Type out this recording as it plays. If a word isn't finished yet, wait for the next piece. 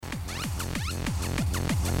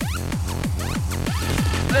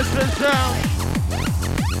Listen sound.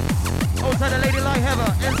 Outside the lady like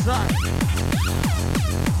heaven, inside.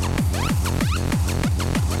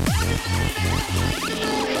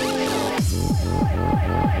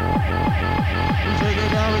 We take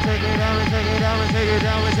it down, we take it down, we take it down, we take it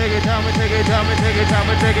down, we take it down, we take it down, we take it down,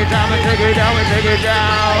 we take it down, we take it down, we take it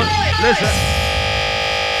down. Listen.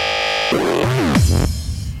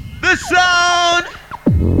 The sound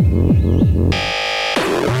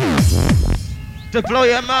to blow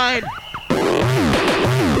your mind.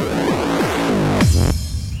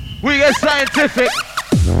 We get scientific.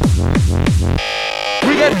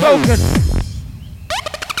 We get focused.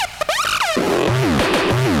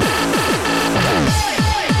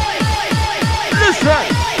 Listen.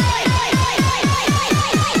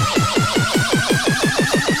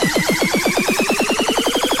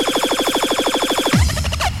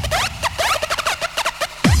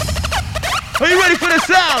 Are you ready for the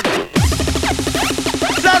sound?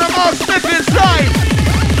 Sound of Marc Smith inside.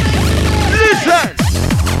 Listen.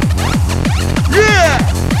 Yeah.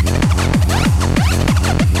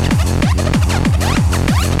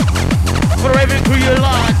 Put a raven through your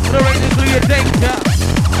line. Put a raven through your danger.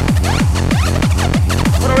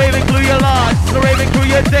 Put a raven through your line. Put a raven through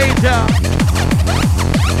your danger.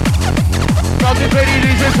 Talking pretty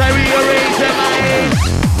Jesus, I rearrange their minds.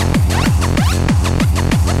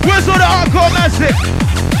 Where's all the hardcore massive?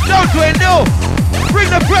 Don't dwindle. Bring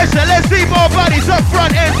the pressure. Let's see more bodies up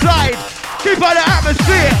front and side. Keep out the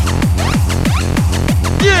atmosphere.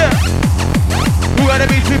 Yeah. Who gotta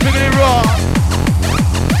be too big and raw?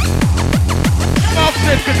 Marc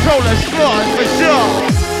Smith controller squad for sure.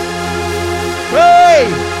 Hey!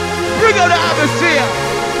 Bring out the atmosphere.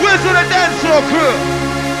 Where's all the dance floor crew?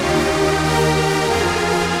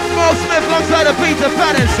 Marc Smith alongside the Peter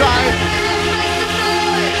Pan inside.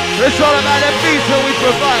 It's all about the beats that we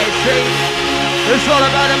provide, see? It's all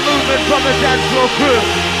about the movement from the dance floor crew.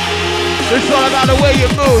 It's all about the way you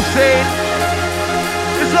move, see?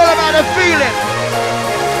 It's all about the feeling.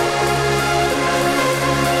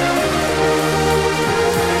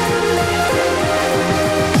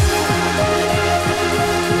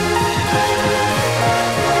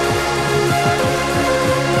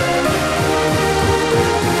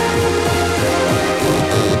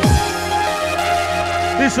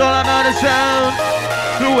 It's all about the sound,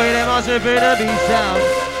 the way them arms are finna be sound.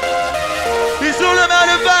 It's all about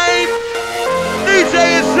the vibe,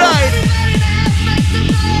 DJ inside.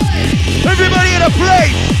 Everybody in a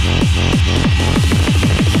place.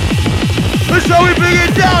 That's how we bring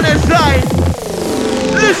it down inside.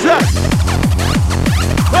 Listen.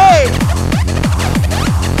 Hey.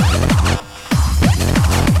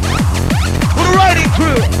 For the riding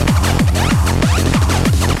crew.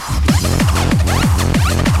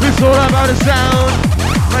 It's all about the sound.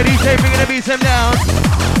 My DJ bringing the beats them down.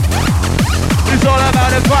 It's all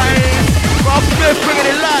about the vibe. Marc Smith bringing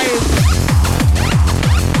it live.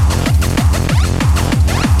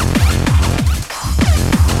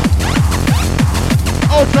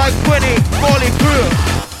 Outside 20, Morley crew.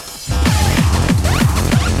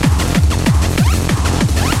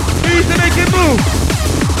 Need to make it move.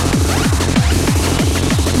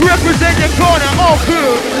 Represent your corner, all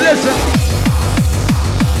crew. Listen.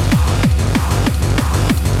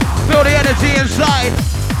 Feel the energy inside.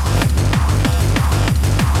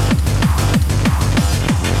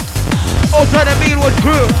 Outside the Meanwood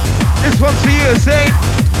crew. This one's for you, see?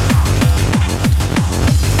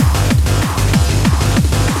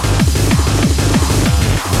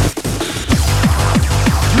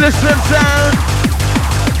 Listen sound.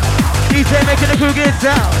 DJ making the crew get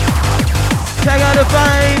down. Check out the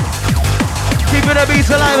vibe. Keeping the beats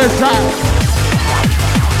alive inside.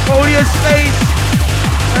 Hold your space.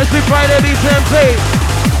 As we try to be some pace.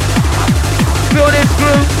 Feel this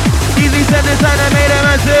groove. Easy set design and made a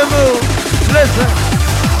massive move. Listen.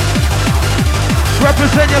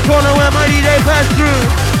 Represent your corner where my DJ pass through.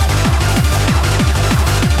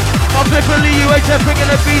 I'll flip for the UHF bringing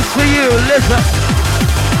the beats for you. Listen.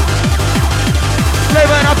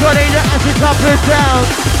 Flavor and upper danger as we top it down.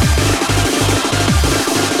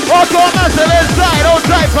 Hardcore massive inside. Hold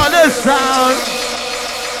tight for this sound.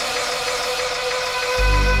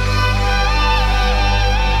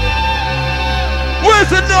 Where's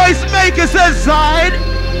the noise makers inside?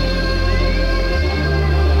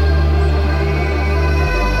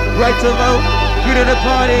 Right to vote, you to the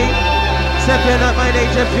party. Stepping up my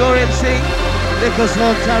nature, pure MC. Nichols,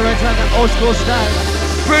 Love, Tarrant, and an old school style.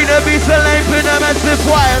 Bring the beats and lamp in a massive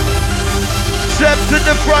choir. Step to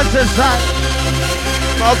the front and side.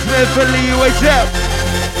 Marc Smith for the UHF.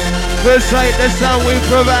 First sight, the sound we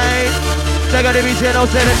provide. Check out the beats and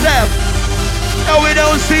outside the step. No, we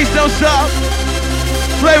don't cease, no stop.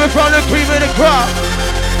 Flavor from the cream of the crop.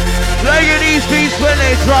 Like these beats when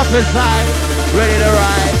they drop inside. Ready to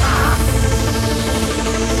ride.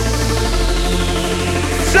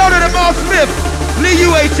 Sound of the Marc Smith, the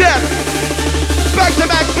UHF. Back to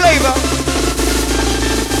back flavor.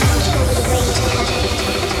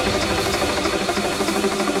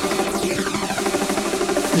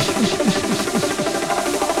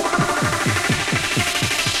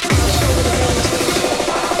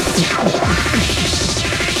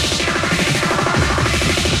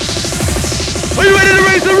 Are you ready to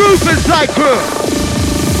raise the roof inside, crew?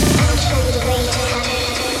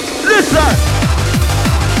 Listen.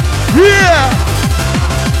 Yeah.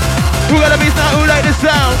 Who gonna be sound? Who like the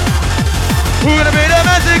sound? Who gonna be the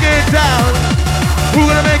magic in town? Who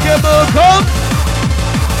gonna make it move come?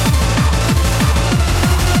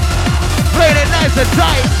 Playing it nice and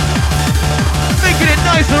tight. Making it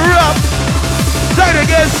nice and rough. Time to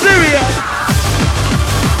get serious.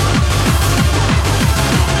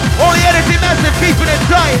 All the energy massive, keeping it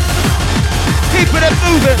tight, keeping it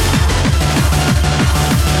moving.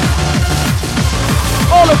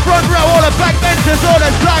 All the front row, all the back benches, all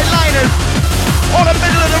the sideliners, all the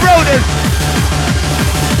middle of the roaders,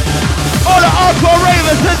 all the hardcore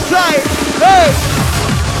ravers inside. Hey!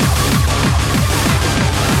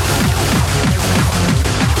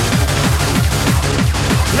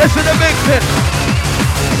 Listen to Vixen.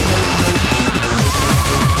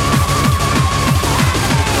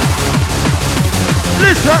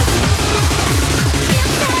 Listen.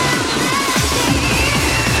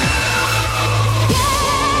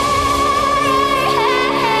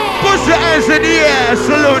 Put your hands in the air,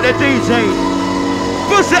 salute the DJ.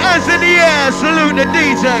 Put your hands in the air, salute the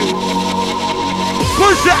DJ.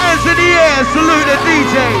 Put your hands in the air, salute the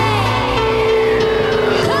DJ.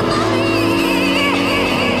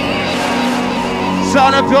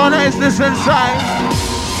 Sound up your niceness inside.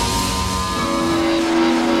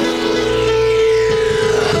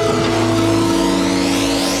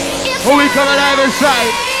 Who we come alive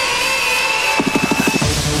inside?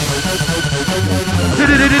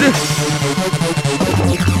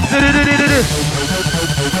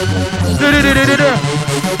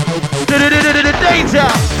 Danger!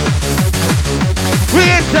 We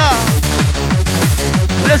enter!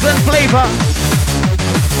 Listen flavor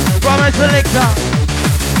from a selector.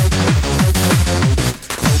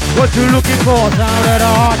 What you looking for? Sound at the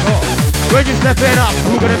hardcore. When you step it up,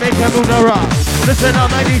 who gonna make a move the rock? Listen up,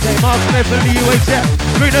 my DJ, Marc Smith from the UHF.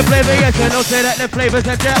 Bring the flavor, yes, and don't say that the flavor's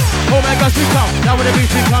a death. Oh my gosh, we come, now with the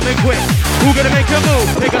beats we coming quick. Who gonna make a move?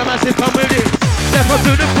 Make a massive come with it. Step up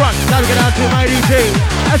to the front, now we get down to my DJ.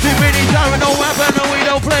 As we bring these down with no weapon, no we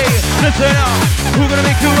don't play. Listen up, who gonna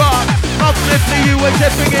make you rock? Marc Smith from the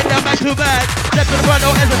UHF, bring it down back to back. Step to the front,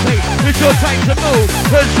 don't hesitate, it's your time to move.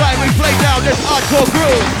 First time we play down this hardcore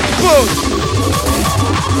groove. Boom!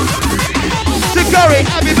 Sigari,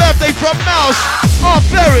 happy birthday from Mouse. Oh,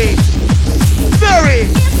 very.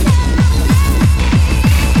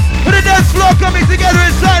 With the dance floor coming together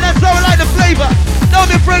inside, that's how I like the flavor. Don't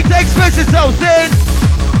be afraid to express yourself, in.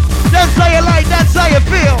 That's how you like, that's how you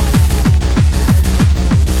feel.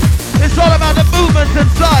 It's all about the movements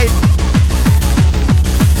inside.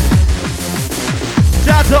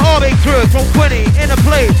 Shout out to Orbing Crew from Quinny in the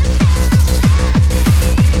place.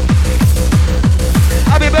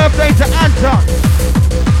 Happy birthday to Anton.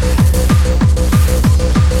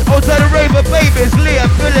 Also the Raver babies, Leah,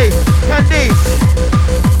 Billy, Candice.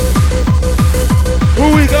 Who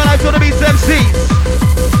we got out on the beats MCs?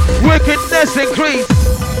 Wickedness increase.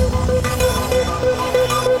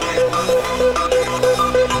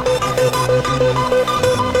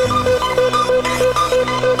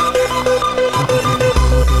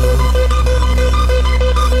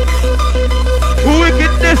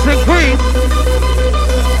 Wickedness increase.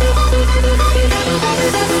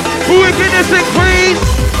 Wickedness increase.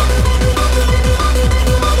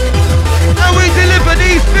 And we deliver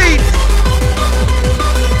these beats.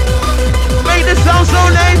 Make this sound so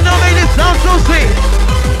nice, no make this sound so sweet.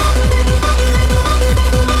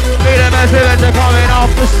 Make them as if they're coming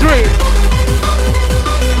off the street.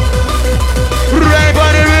 Right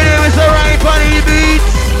body rhythm is a right body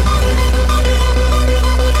beats.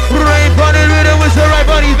 Right body rhythm is a right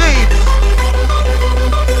body beats.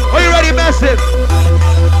 Are you ready, massive?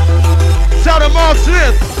 Sound of Marc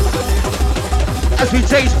Smith as we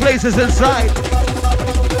change places inside.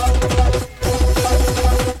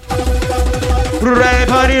 Right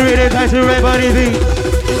body rhythm, nice and right body beat.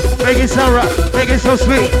 Make it so rough, make it so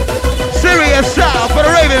sweet. Serious sound for the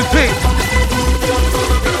raving feet.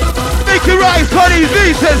 Make it rise for these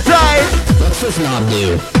beats inside. What's this knob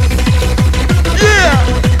do? Yeah.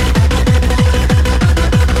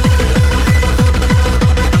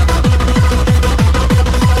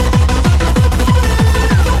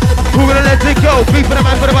 Who gonna let it go? Beat for the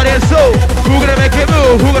man, for the body and soul. Who gonna make it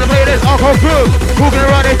move? Who gonna play this alcohol crew? Who gonna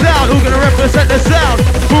run it down? Who gonna represent the sound?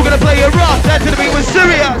 Who gonna play it rough? That's gonna be with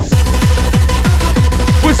serious.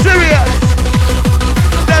 We're serious.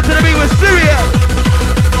 That's gonna be with serious.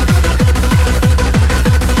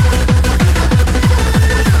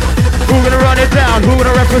 Who gonna run it down? Who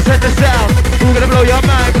gonna represent the sound? Who gonna blow your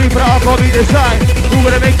mind? Clean for the alcohol beat this time. Who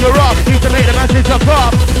gonna make you rock? Keep to make the message up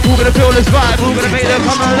pop. Who gonna feel this vibe? Who gonna make them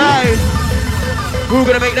come alive? Who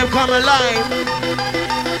gonna make them come alive?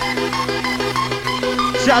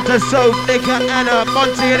 Shout to Soap, Nick and Anna,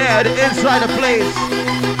 Monty and Ed inside the place.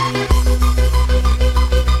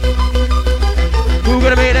 Who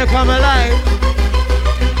gonna make them come alive?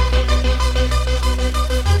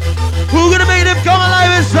 Who gonna make them come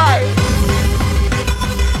alive inside?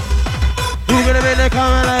 Who gonna make them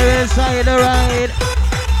come alive inside the ride?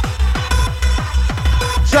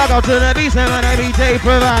 Shout out to the beast and every day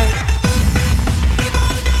provide.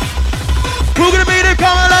 Who gonna make them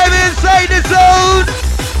come alive inside the zone?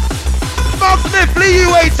 Marc Smith,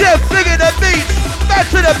 UHF, bigger the beats, back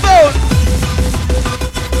to the bone.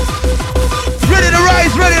 Ready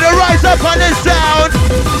to rise up on this sound.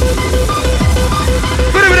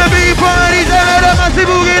 Ready to be parties and a massive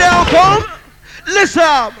boogie down, come.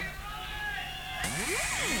 Listen,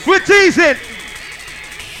 we're teasing.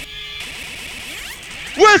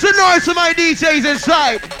 Where's the noise of my DJs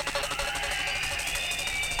inside?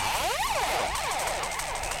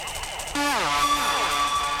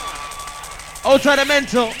 Outside the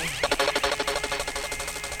mental.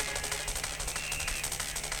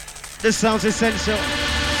 This sounds essential.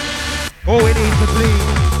 All we need to bleed.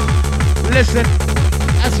 Listen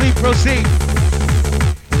as we proceed.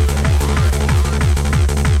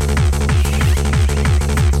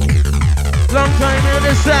 Long time in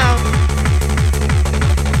the sound.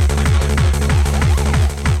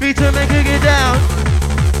 Beat to make it get down.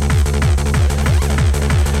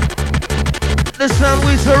 The sound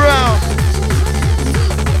we surround.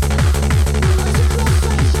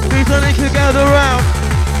 Beat to make it gather round.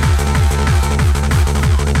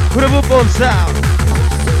 Put up a boom sound.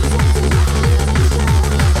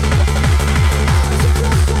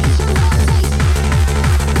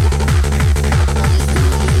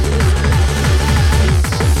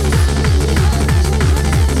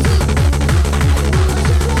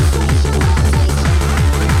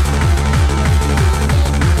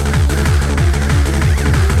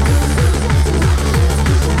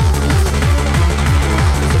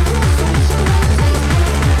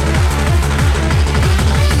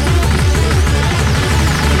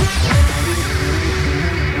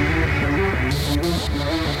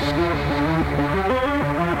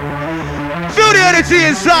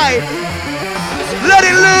 Inside, let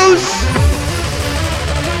it loose.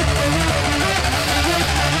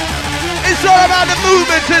 It's all about the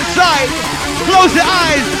movement inside. Close your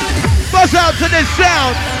eyes, buzz out to this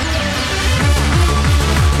sound.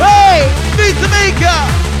 Hey, beat the maker.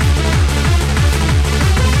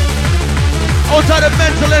 Outside the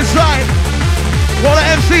mental inside. All the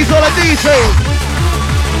MCs, all the DJs.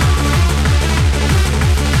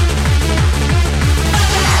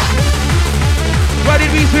 Ready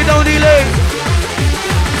beats, we don't delay.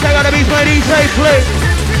 Check out the beats, my DJ play.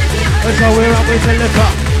 That's how we're up with the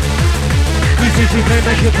liquor. BCC play,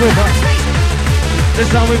 make you quiver. This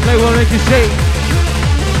time we play, we'll make you see.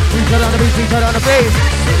 We turn on the beats, we turn on the bass.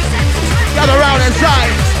 Gather round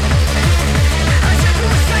inside.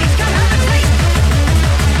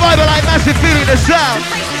 Vibealite, massive feeling the sound.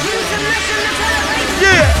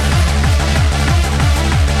 Yeah.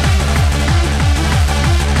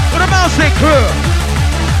 With a mousing crew.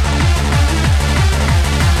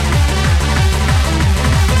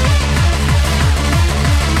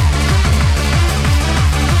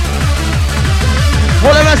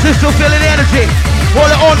 All of us is still feeling the energy. All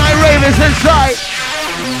the all-night ravers inside.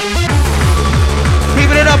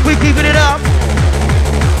 Keeping it up, we keeping it up.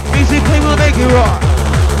 Easy play will make you rock.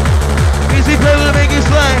 Easy play will make you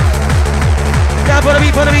slay. Down for the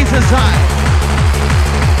beats inside.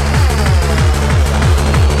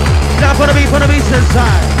 Down for the beats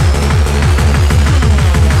inside.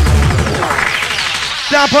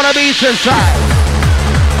 Down for the beats inside.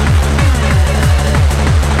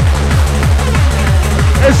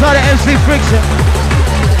 Inside the MC friction.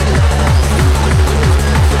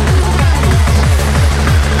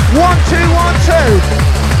 One, two.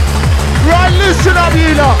 Right, listen up,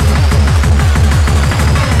 you lot.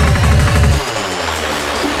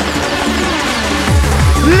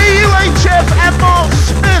 Lee UHF and Marc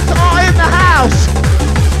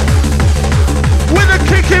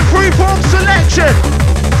making free-form selection.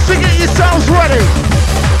 So get yourselves ready.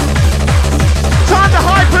 Time to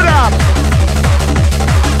hype it up.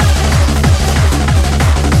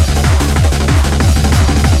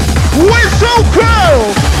 Whistle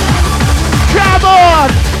crew. Come on.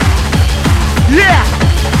 Yeah.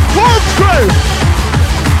 Horns crew.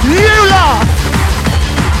 You lot.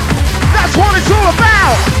 That's what it's all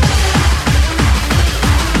about.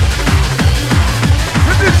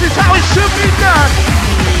 And this is how it should be done.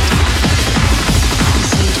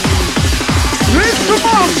 It's the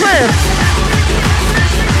Martin.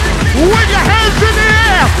 With your hands in the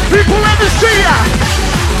air. People let me see ya.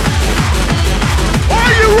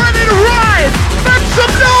 Are you ready to ride? Make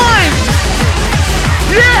some noise.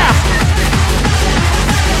 Yeah.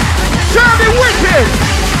 Sounding wicked.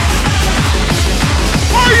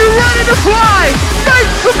 Are you ready to fly?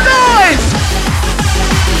 Make some noise!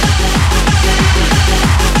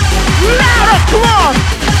 Louder, come on!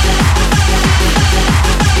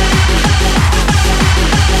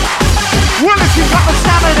 Well, if you've got the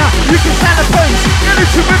stamina, you can stand the pace. Get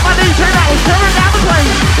into with my DJ that was tearing down the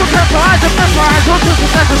place. Prepare for eyes and mesmerize on to the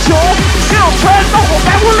center shore. Get on turn, knuckle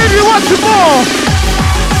back, we'll leave you wanting more.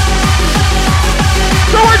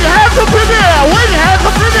 So wave your hands up in the air, wave your hands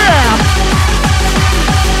up in the air.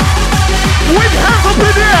 Wave your hands up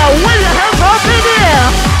in the air, wave your hands up in the air.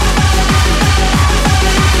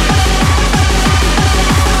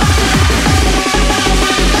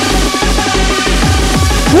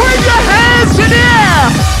 Wave your hands in the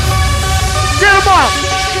air. Get them up.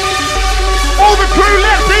 All the crew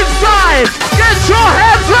left inside. Get your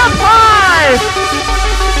hands up high.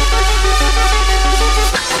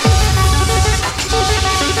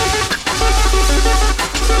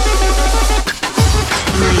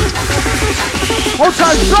 Also,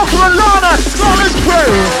 Soccer and Lana, Scotland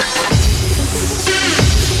crew.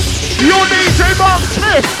 Your DJ Mark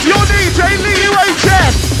Smith, your DJ Lee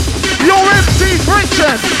UHF, your MC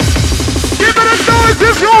Friction. Give it a noise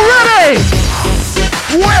if you're ready.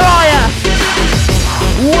 Where are ya?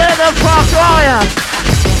 Where the fuck are ya?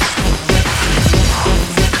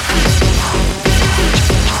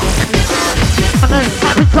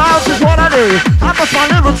 Happy clouds is what I do. I must my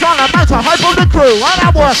lyrics on a matter hype on the crew. And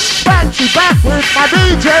I work back to back with my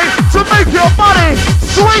DJ to make your money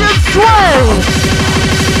swing and sway.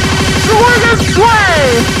 Swing and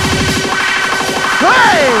sway.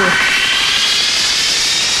 Hey!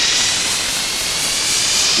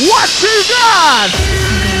 What you got?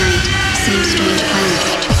 Same strange pilot.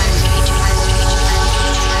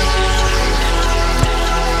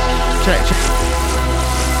 Check.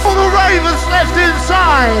 All the ravens left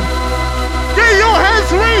inside. Get your hands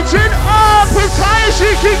reaching up as high as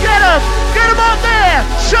you can get them. Get them up there.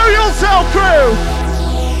 Show yourself, crew.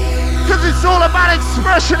 Because it's all about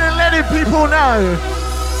expression and letting people know.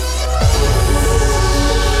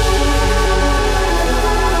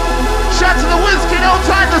 Shout to the whiskey, don't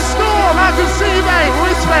time the storm. I can see you, mate.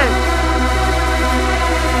 Respect.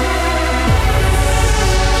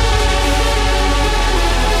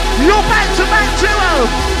 Your back-to-back duo.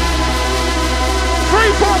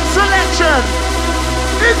 Freeform selection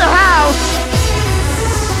in the house.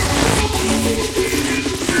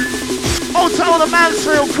 Old time the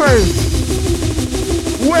Mansfield crew.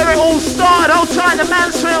 Where it all started, old time the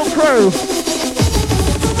Mansfield crew.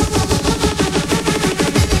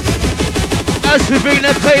 As we bring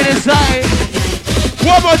the pain inside.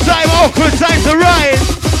 One more time, awkward time to rise.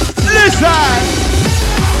 Listen.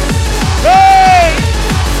 Hey!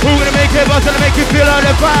 Who gonna make it, what's gonna make you feel on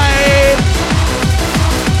the vibe?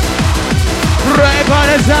 Right by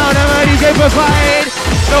the sound, I'm a DJ provide.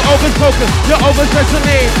 No focus, no stressing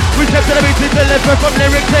me. We kept to the beat to deliver from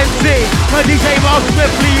lyrics MC. My DJ Marc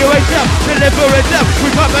Smith, UHF, deliver it up. We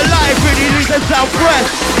come alive, really need to sound fresh.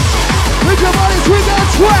 With your body swing and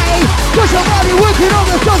sway. Push your body working on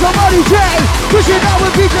the stars of body J. Pushing out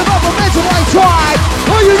with beats of up momentum like tide.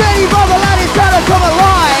 Are you ready, Vibealite? It's time to come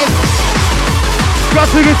alive.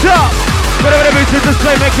 Crossing it up. Whatever the beat is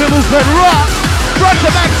display, make the movement rock. Front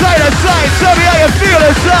to back, side to side, tell me how you feel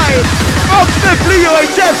inside. Marc Smith,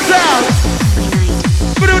 UHF sound.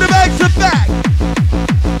 We do the back to back.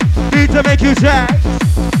 Beat to make you jack.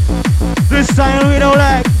 This time we don't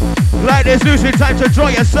lag. Like this losing time to draw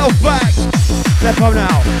yourself back. Step up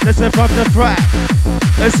now, listen from the track.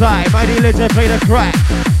 Inside, mighty legend play the crack.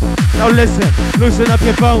 Now listen, loosen up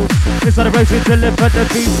your bones. It's not a race to deliver the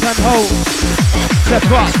beats and hold. Step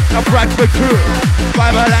up, now Bradford crew.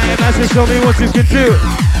 Vibealite message, show me what you can do.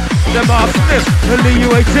 The Marc Smith, the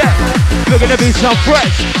UHF. We're gonna be so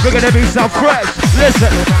fresh, we're gonna be so fresh. Listen.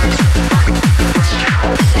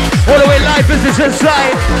 All the way live business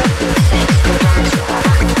inside.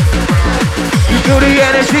 You feel the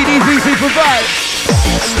energy these VC provide.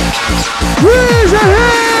 Raise your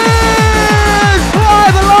hands!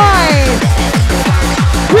 Vibealite!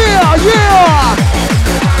 Yeah!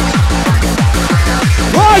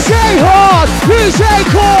 I say hard, we say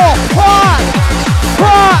core, hard.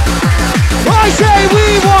 I say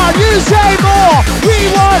we want, you say more. We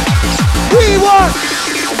want.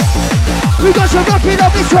 We got some rocking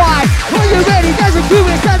up inside. Are you ready? There's a crew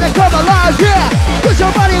inside that come alive, yeah. Got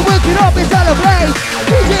somebody working up inside the place.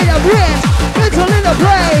 He's in the wrist, mental in the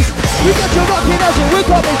place. We got some rocking up and we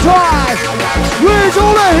come inside. Raise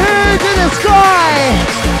all the hands in the sky.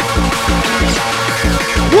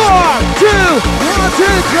 1, 2, 3.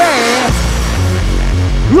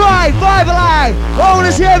 Right, Vibealite. I want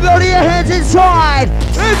to see everybody your hands inside.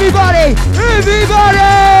 Everybody.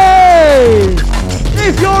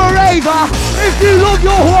 If you're a raver, if you love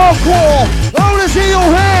your hardcore, I want to see your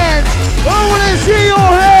hands.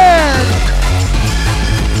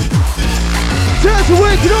 Turn to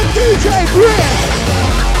wicked up DJ Brick.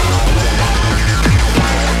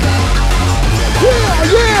 Yeah.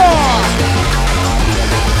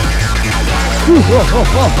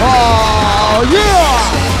 Yeah!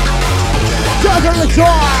 Turn on the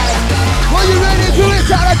drive! Are you ready to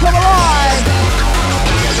inside and come alive?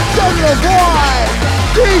 Turn to the vibe!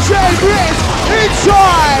 DJ Brick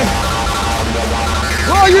inside!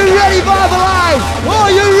 Are you ready, Vibealite?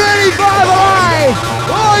 Are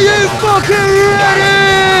you fucking ready?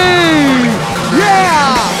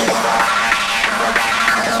 Yeah!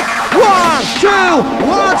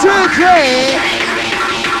 1, 2, 3.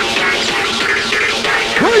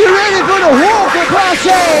 Are you ready for the walking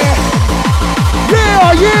party?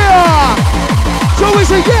 Yeah! So we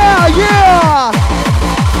say yeah!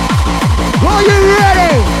 Are you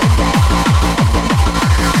ready?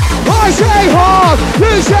 I say hard,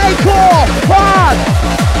 you say core, hard.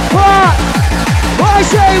 I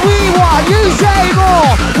say we want, you say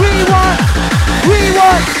more. We want.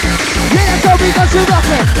 Yeah, so we got you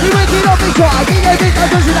rocking. We wake it up inside. DJ Big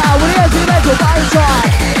does it out. We're here to the mental by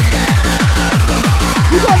inside.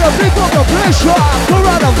 You gotta pick up the pressure, go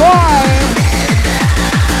around the vibe.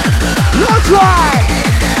 That's right.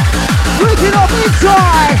 Break it up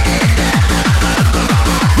inside.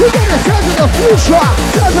 You gotta turn to the future,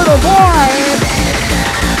 turn to the vibe.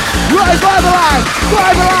 Right, Vibealite,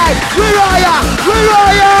 where are ya?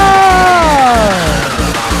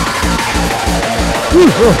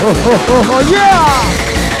 Yeah.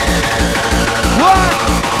 What?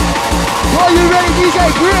 Are you ready, DJ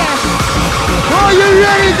Brick? Are you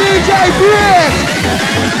ready, DJ Brick?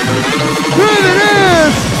 Here it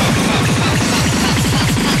is!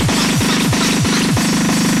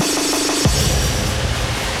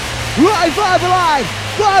 Right, Vibealite!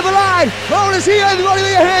 I want to see everybody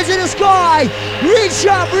with your hands in the sky! Reach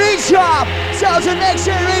up! Sounds the next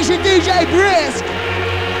generation DJ Brick!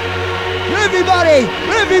 Everybody,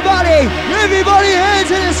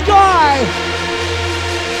 hands in the sky!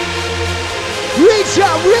 Reach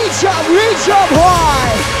up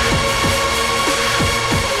high!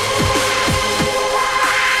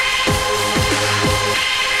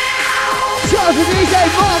 Shout to DJ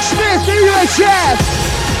Marc Smith, the UHF!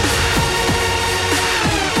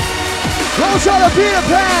 Also the Peter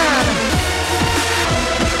Pan!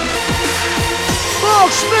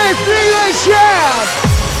 Marc Smith, the UHF!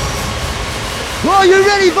 Are you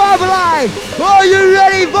ready, Vibealite?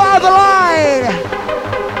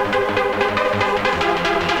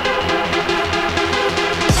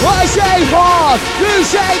 I say hard, you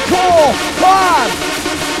say core, hard.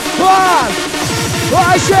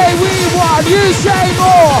 I say we want, you say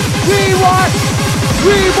more. We want,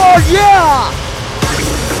 yeah.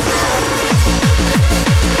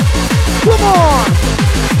 Come on,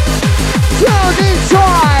 sound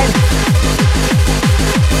inside.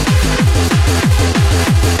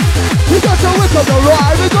 We got to whip up the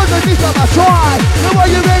ride, we got to mix up our side. Now are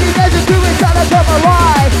you ready? There's a crew inside and come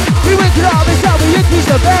alive. We wake it up inside, we increase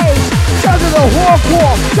the bass. Sound to the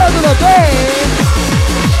hardcore, sound to the bass.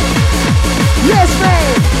 Yes,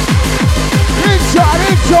 man.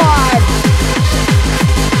 Inside.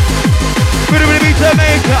 Put it with me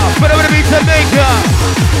Jamaica.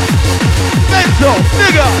 Mental,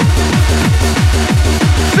 nigga.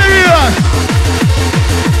 Serious.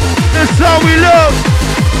 This how we love.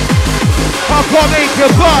 Hardcore make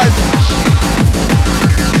you buzz.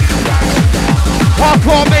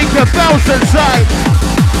 Hardcore make you bounce inside.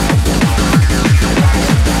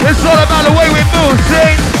 It's all about the way we move,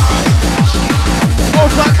 see?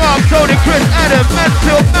 Most like Marc, Tony, Chris, Adam,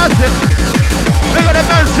 Mansfield, Massive. Look at the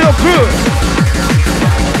Mansfield crew.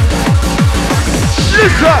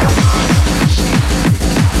 Listen!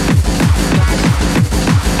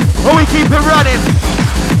 Oh, we keep it running.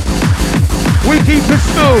 We keep it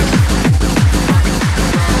smooth.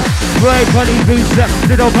 Right, bunny beats up,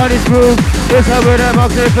 little bunny's groove. It's how we're them out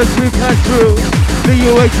there for sweet and true. The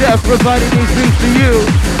UHF providing these beats to you.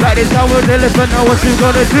 That is how we'll deliver, know what you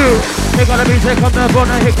gonna do. Here gonna be, here come the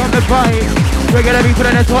bonner, here come the fight. We're gonna be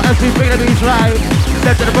putting the top as we bring the beats live.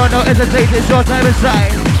 Left to the front, no hesitate, it's your time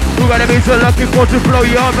inside. We're gonna be so lucky for to blow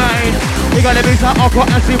your mind. We're gonna be so awkward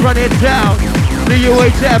as we run it down. The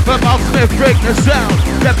UHF and Marc Smith break the sound.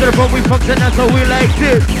 Left to the front, we function, that's how we like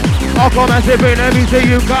this. Awkward as they bring the beats so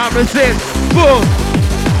you can't resist. Boom!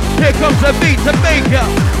 Here comes the beat to make ya.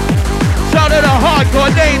 Sound of the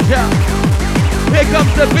hardcore danger. Here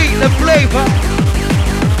comes the beat, the flavor.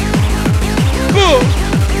 Boom!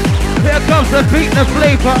 Here comes the beat, the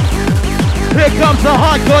flavor. Here comes the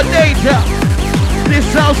hardcore danger. This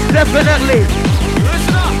sounds definitely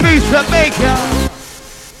beats the maker.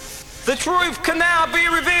 The truth can now be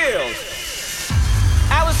revealed.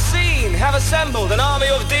 Our scene have assembled an army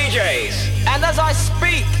of DJs. And as I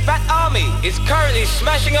speak, that army is currently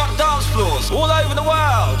smashing up dance floors all over the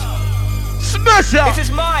world. Smash up! It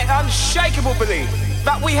is my unshakable belief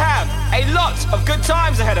that we have a lot of good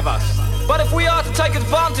times ahead of us. But if we are to take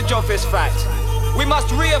advantage of this fact, we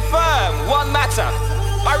must reaffirm one matter.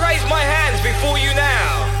 I raise my hands before you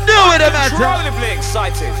now. Do it, I'm matter! uncontrollably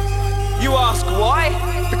excited. You ask why?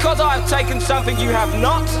 Because I have taken something you have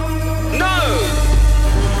not? No!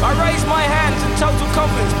 I raise my hands in total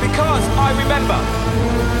confidence because I remember.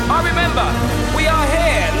 We are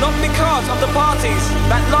here not because of the parties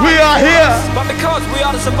that lie We are before here. us, but because we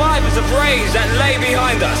are the survivors of rage that lay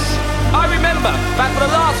behind us. I remember that for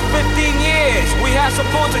the last 15 years we have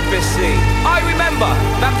supported this scene. I remember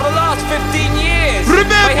that for the last 15 years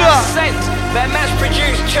they have sent their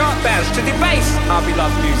mass-produced chart bands to debase our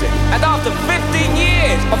beloved music. And after 15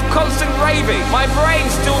 years of constant raving, my brain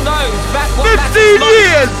still knows that what 15 matters most.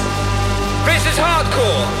 years! This is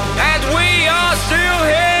hardcore, and we are still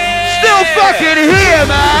here! Still fucking here,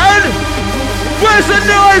 man! Where's the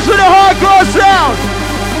noise for the hardcore sound?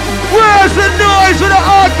 Where's the noise for the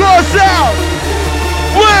hardcore sound?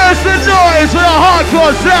 Where's the noise for the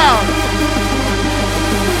hardcore sound?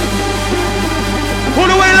 All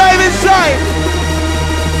the way live inside.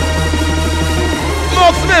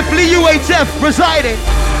 Marc Smith, the UHF presiding.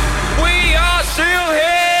 We are still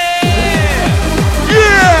here!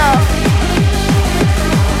 Yeah!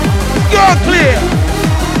 You're clear!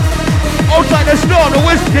 Outside the storm, the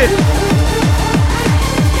whiskey.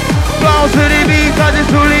 Bounce to the beat, cause it's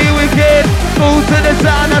truly wicked. Move to the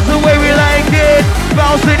sound, that's the way we like it.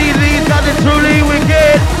 Bounce to these beats, cause it's truly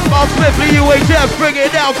wicked. Marc Smith, the UHF, bring it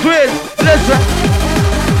down, Chris. Listen.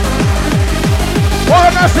 All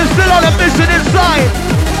of us is still on a mission inside.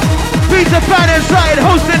 Peter Pan inside,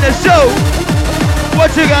 hosting the show.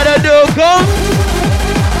 What you gotta do, come?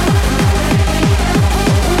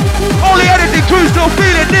 Only editing crew still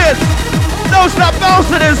feeling this. Don't stop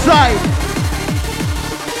bouncing inside.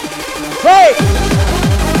 Hey!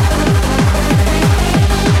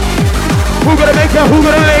 Who gonna make ya? Who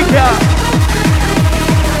gonna make ya?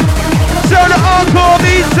 Sound the encore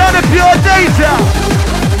beat, sound the pure data.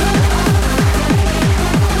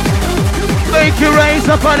 Make your raise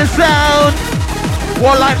up on the sound.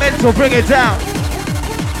 One light mental, bring it down.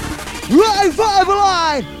 Right,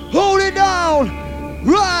 Vibealite, hold it down.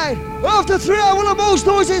 Right, after 3 I want the most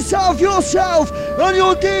noise inside of yourself on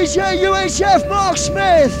your DJ UHF Marc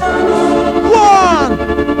Smith. 1,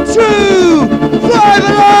 2,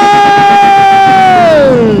 Vibealite!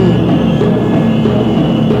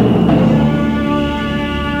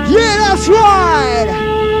 Yeah, that's right.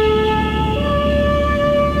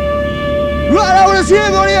 Right, I want to see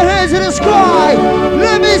everybody your hands in the sky.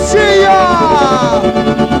 Let me see ya.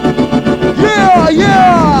 Yeah,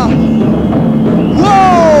 yeah.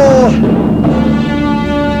 Whoa!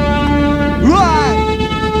 Right!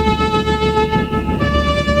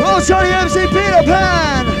 Oh, Tony MC Peter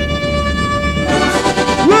Pan!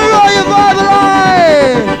 Where are you,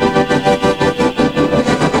 Vibealite?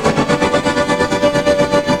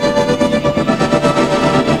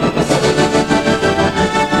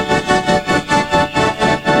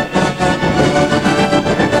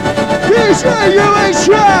 DJ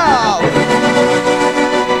UHF!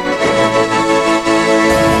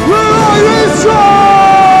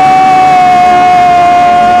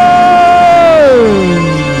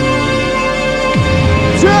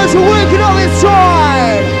 Just waking up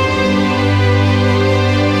inside.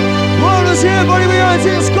 Well, let's hear everybody we are to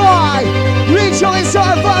the sky. Reach up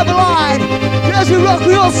inside Vibealite as we rock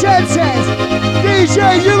with your senses. DJ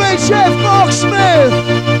DJ UHF Marc Smith.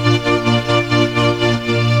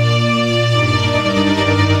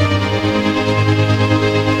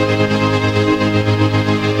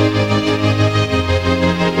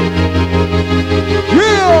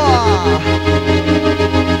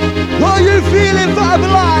 Are you feeling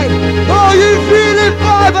Vibealite? Are you feeling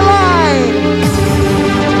Vibealite?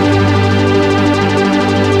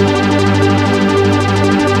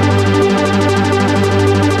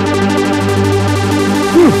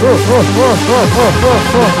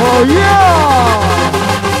 Yeah!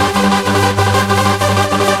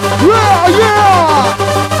 Yeah, yeah!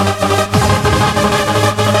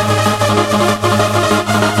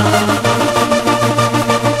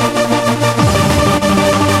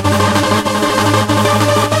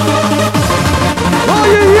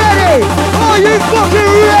 Are you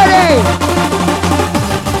fucking ready?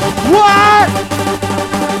 What?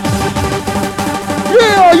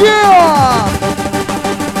 Yeah, yeah!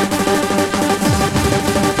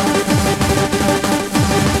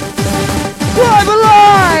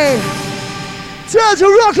 Vibealite! Time to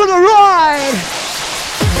rock on the ride!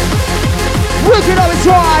 Wicked up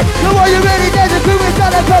inside! Now are you ready? There's a group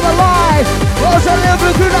inside that come alive! Also, a little bit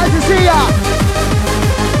of good night to see ya!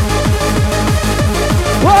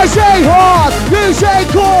 I say hard, you say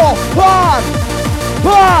core, hard,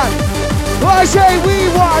 hard. I say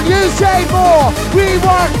we want, you say more, we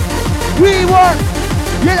want.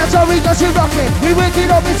 Yeah, that's how we got you rocking. We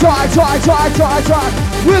wicked up inside,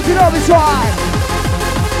 wicked up inside.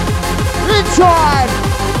 Inside,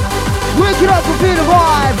 wicked up and feel the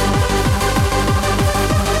vibe.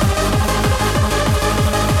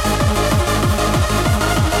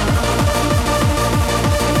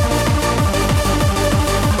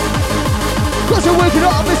 Cause you're waking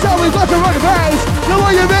up, it's how we've got to run the race. Now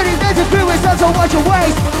are you ready? There's a crew, it's not so much a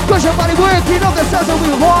waste. Cause your body working up, the sounds that we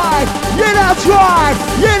ride. Yeah, that's right,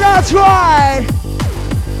 yeah, that's right.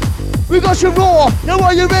 We got you raw. Now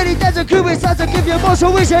are you ready? There's a crew, it's not to give you more. So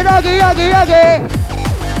we should huggy.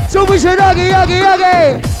 So we should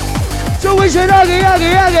huggy. So we should huggy.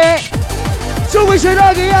 So we should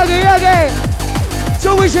huggy.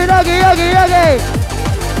 So we should huggy.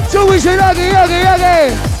 So we should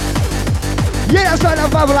huggy. Yeah, that's right, I'm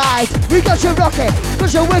Vibealite. We got you rocking,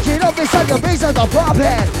 cause you're wicked up inside your bass and the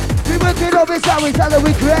poppin'. We wicked up inside with that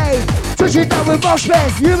we create. Touching down with Marc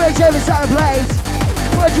Smith, you make every sound place.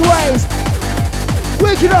 Where'd you waste?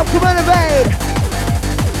 Wicked up, come and invade.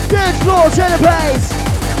 Dance floor, turn the place.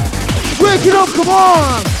 Wicked up, come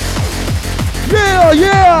on.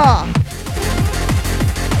 Yeah.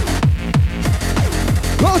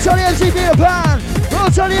 Roll to the MC, be a band. Roll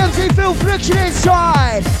to the MC, feel friction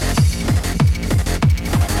inside.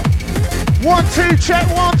 1, 2, check,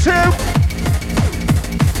 1, 2.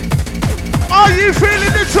 Are you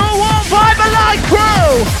feeling the 2-1 Vibealite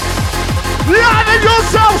crew? Liven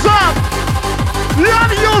yourselves up!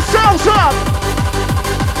 Liven yourselves up!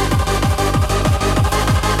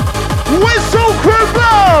 Whistle crew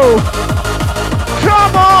blow!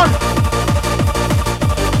 Come on!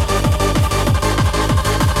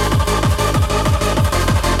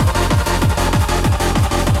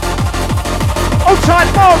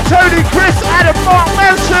 Type Mark, Tony, Chris, Adam, Mark,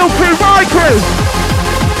 Mansfield crew, my crew.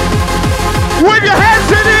 With your hands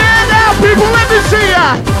in the air now, people, let me see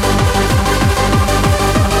ya.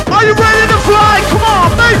 Are you ready to fly? Come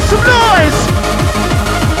on, make some noise.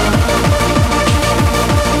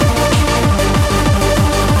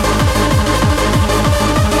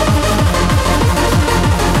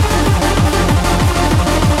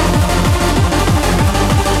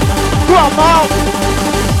 Come on, Mark.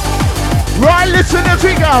 Right, listen as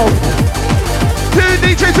we go. 2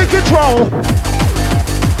 DJs in control.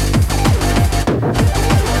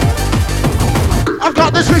 I've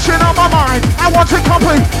got this mission on my mind. I want to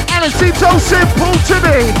complete, and it seems so simple to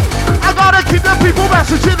me. I gotta keep the people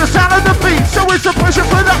messaging the sound of the beat, so it's a pushing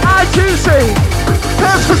for the ITC.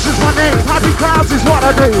 Purpose is my name, happy crowds is what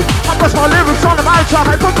I do. I press my lyrics on the mic,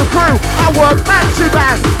 I put the crew. I work maxi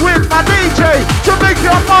back with my DJ to make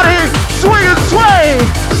your body swing and sway.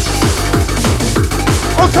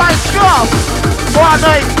 All tight scarf, alright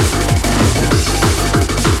mate.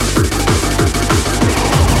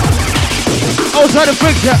 Outside the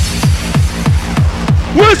picture.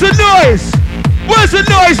 Where's the noise? Where's the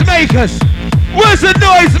noise makers? Where's the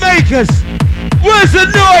noise makers? Where's the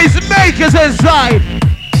noise makers inside?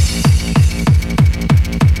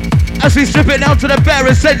 As we strip it down to the bare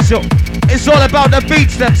essential, it's all about the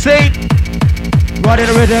beats that see. Right in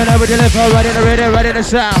the rhythm, over the deliver, right in the rhythm, right in the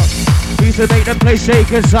sound. Beats that make the place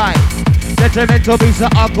shake inside. Detrimental beats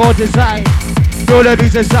that are core design. Feel the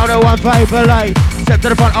beats and sound of one Vibealite. Step to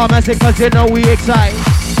the front, all massive, cause you know we excite.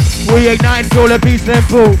 We ignite, feel the beats then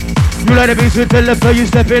boom. You let the beats with the lift, you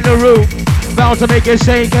step in the room. Bound to make it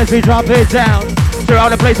shake as we drop it down.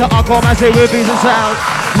 Throughout the place of encore massive with beats and sound.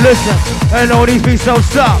 Listen, and all these beats don't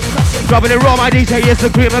stop. Dropping it raw, my DJ is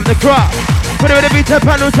the cream of the crop. Put it in the beat to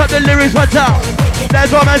panel, top the lyrics one down.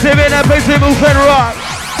 That's what massive in that place we move and rock.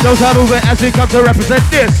 Those are moving as we come to represent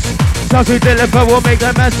this. Sounds we deliver will make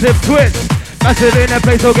a massive twist. Massive in the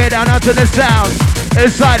place, so get down onto the sound.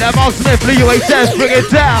 Inside that Marc Smith, the UHF, bring it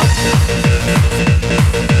down.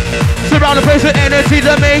 Surround the place with energy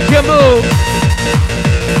to make you move.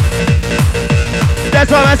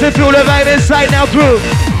 That's why massive feel the vibe inside now groove.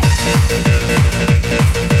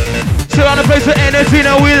 Surround the place with energy,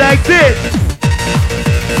 now we like this.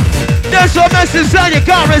 There's your massive sound, you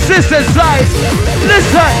can't resist inside.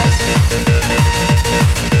 Listen.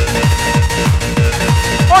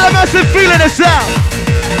 All the massive feeling the sound.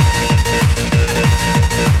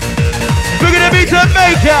 We're gonna be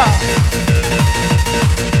Jamaica.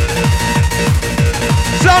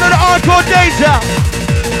 Sound of the hardcore danger.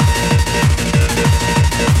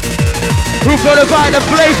 Who's gonna buy the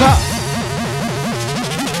flavor?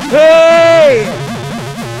 Hey!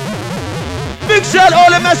 Big shout all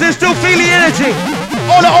the masses still feel the energy.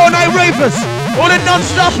 All the all-night ravers, all the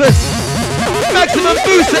non-stoppers. Maximum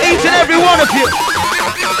boost to each and every one of you.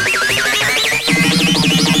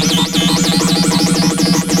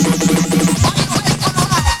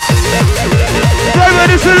 Flavor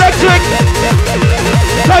is electric.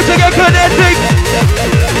 Time to get kinetic.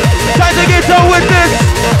 Time to get on with this.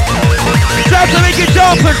 Time to make it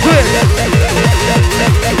jump and twist.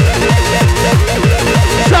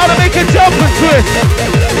 Time to make it jump and twist.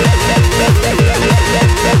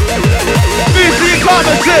 BC can't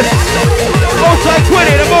assist. Outside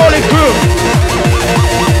Quinny, the morning crew.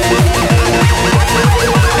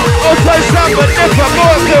 Outside Samba, Nipper,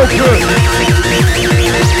 Mortal crew.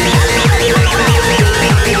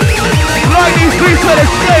 Like these beats on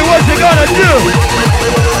display, what's it gonna do?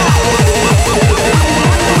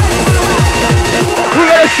 We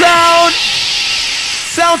got a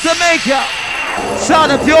sound to make ya.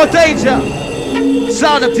 Sound of pure danger.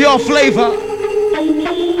 Sound of pure flavor.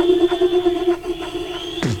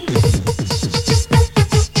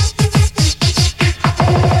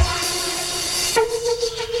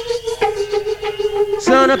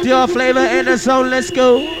 Sound of pure flavor in the zone, let's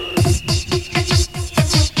go.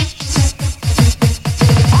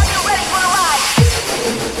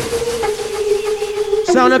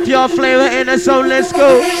 Sound of pure flavor in the zone, let's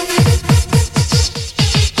go.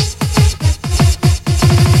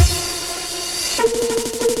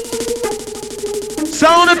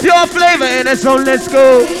 Sound of pure flavor in the zone, let's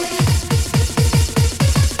go.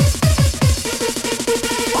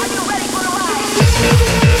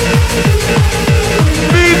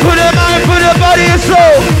 Me put a mind, put a body and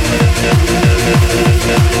soul.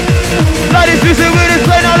 Let this music with this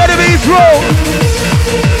play, now let the beats roll.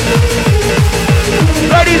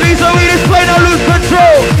 Ladies, we so we display, now lose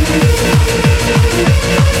control.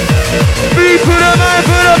 We put a mind,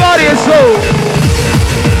 put a body and soul.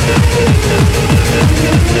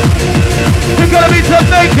 We're gonna be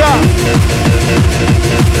Jamaica.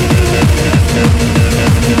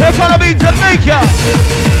 We're gonna be Jamaica.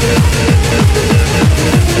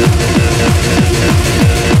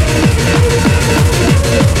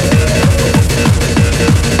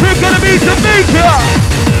 We're gonna be Jamaica.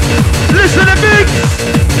 Listen to me.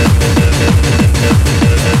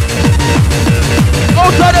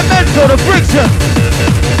 Outside the mental, the friction.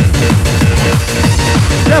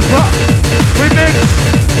 Never. We mix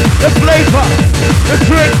the flavor, the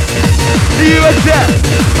tricks, the UHF.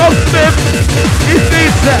 Marc Smith, his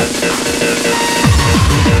beatset.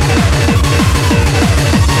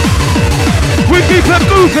 We keep it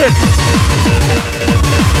moving.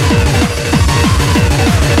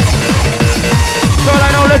 Come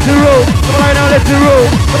on, now let it roll. Come on, now let it roll.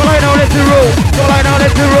 Come on, now let it roll. Come on, now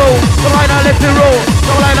let it roll. Come on, now let it roll.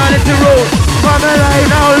 Come on, now let it roll. Come on,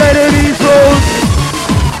 now let it roll.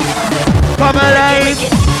 Come alive.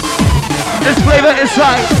 This flavor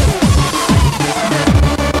inside.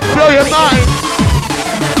 Blow your mind.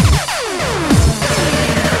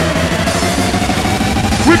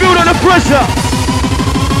 We build under pressure.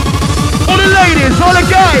 All the ladies, all the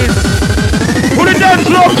guys, all the dance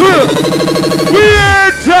floor crew. We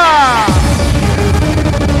enter.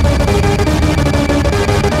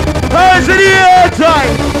 Hands in the air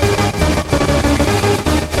time.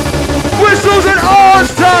 Whistles and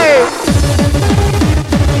arms time.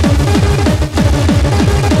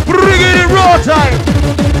 Bring it in raw time.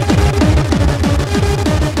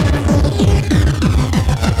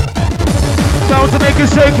 sounds to make you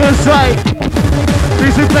shake and sight.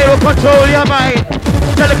 Music play will control your mind.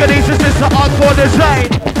 Telekinesis is the hardcore design.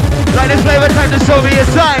 Like this flavor time to show me a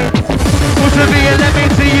sign. Push to me and let me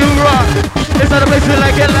see you rock. It's not a place you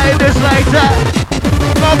like it like this, like that.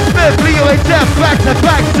 Marc Smith, UHF, back to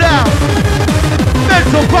back down.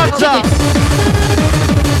 Mental puncher.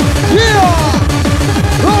 Yeah!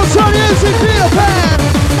 Roll to the music, Peter Pan!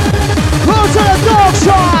 Roll to the dark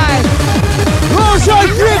side! Roll to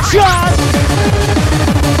Richard!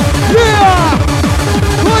 Yeah!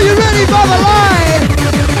 Are you ready for the line?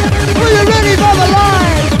 Are you ready for the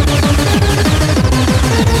line?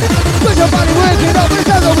 Got your body working up, it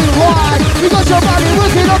doesn't mean why. You got your body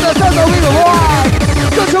working up, it doesn't mean why.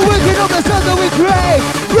 Got your working up, it doesn't mean great.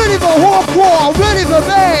 Ready for hardcore, ready for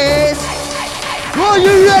bass. Are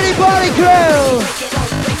you ready, body crew?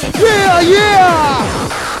 Yeah, yeah!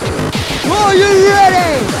 Are you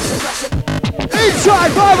ready?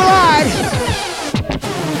 Inside Vibealite!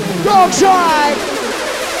 Dark side!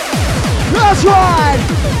 That's right!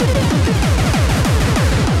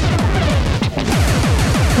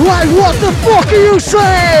 Right, what the fuck are you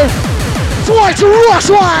saying? Twice to rush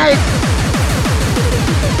right!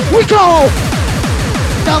 We go!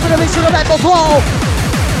 Down to the mix of the metal flow!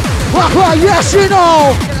 Yes, you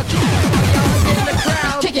know!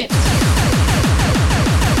 Kick it.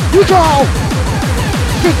 We go!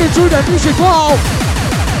 Kick into the music flow!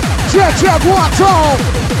 Check, 1, 2!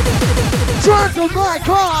 Turn the mic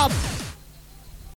up!